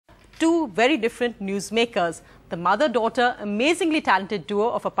two very different newsmakers. The mother-daughter, amazingly talented duo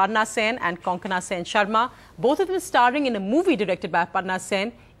of Aparna Sen and Konkana Sen Sharma, both of them starring in a movie directed by Aparna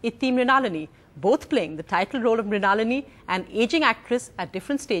Sen, Mrinalini, both playing the title role of Mrinalini, an aging actress at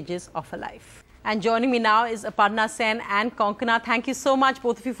different stages of her life. And joining me now is Aparna Sen and Konkana. Thank you so much,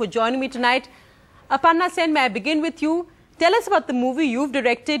 both of you, for joining me tonight. Aparna Sen, may I begin with you? Tell us about the movie you've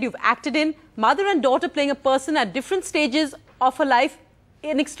directed, you've acted in, mother and daughter playing a person at different stages of her life,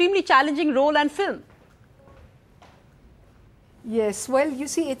 an extremely challenging role and film. Yes, well, you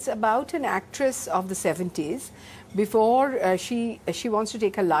see, it's about an actress of the 70s. Before she wants to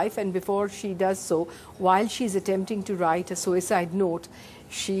take her life, and before she does so, while she's attempting to write a suicide note,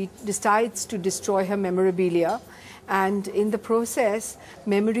 she decides to destroy her memorabilia. And in the process,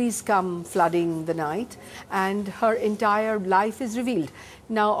 memories come flooding the night, and her entire life is revealed.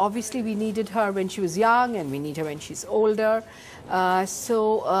 Now, obviously, we needed her when she was young, and we need her when she's older.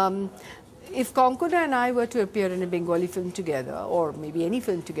 If Konkana and I were to appear in a Bengali film together, or maybe any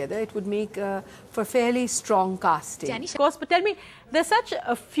film together, it would make for fairly strong casting. Of course, but tell me, there's such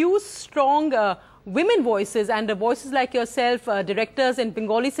a few strong women voices and voices like yourself, directors in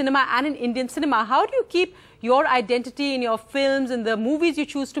Bengali cinema and in Indian cinema. How do you keep your identity in your films, in the movies you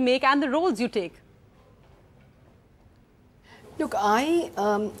choose to make and the roles you take? Look, I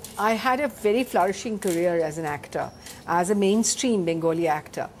had a very flourishing career as an actor, as a mainstream Bengali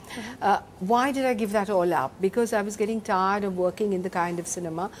actor. Why did I give that all up? Because I was getting tired of working in the kind of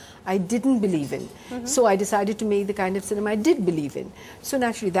cinema I didn't believe in. So I decided to make the kind of cinema I did believe in. So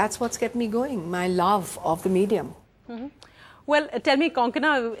naturally, that's what's kept me going, my love of the medium. Well, tell me,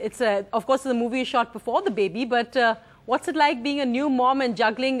 Konkana, it's of course the movie is shot before the baby, but what's it like being a new mom and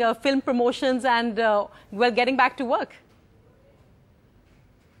juggling film promotions and well, getting back to work?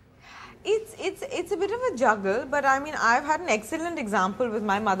 It's a bit of a juggle, but I mean, I've had an excellent example with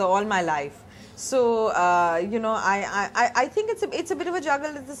my mother all my life. So you know, I think it's a bit of a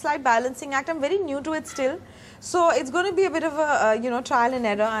juggle. It's a slight balancing act. I'm very new to it still, so it's going to be a bit of a you know, trial and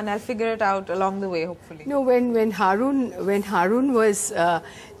error, and I'll figure it out along the way, hopefully. No, when Harun was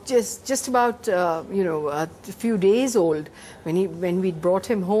just about you know, a few days old, when we brought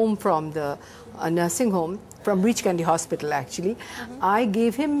him home from the nursing home, from Breach Candy Hospital actually, I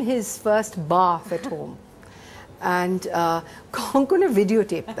gave him his first bath at home. And Konkana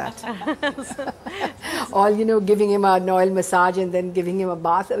videotaped that. All, you know, giving him an oil massage and then giving him a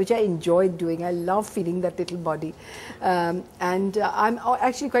bath, which I enjoyed doing. I love feeding that little body. I'm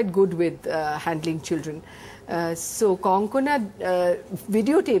actually quite good with handling children. So Konkana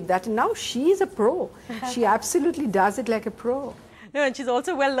videotaped that, and now she's a pro. She absolutely does it like a pro. No, and she's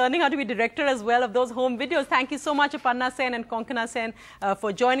also learning how to be director as well of those home videos. Thank you so much, Aparna Sen and Konkana Sen,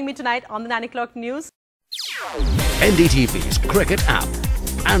 for joining me tonight on the 9 o'clock news. NDTV's cricket app,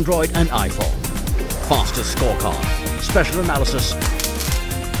 Android and iPhone, fastest scorecard, special analysis,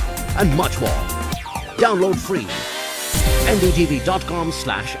 and much more. Download free.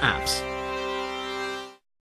 ndtv.com/apps.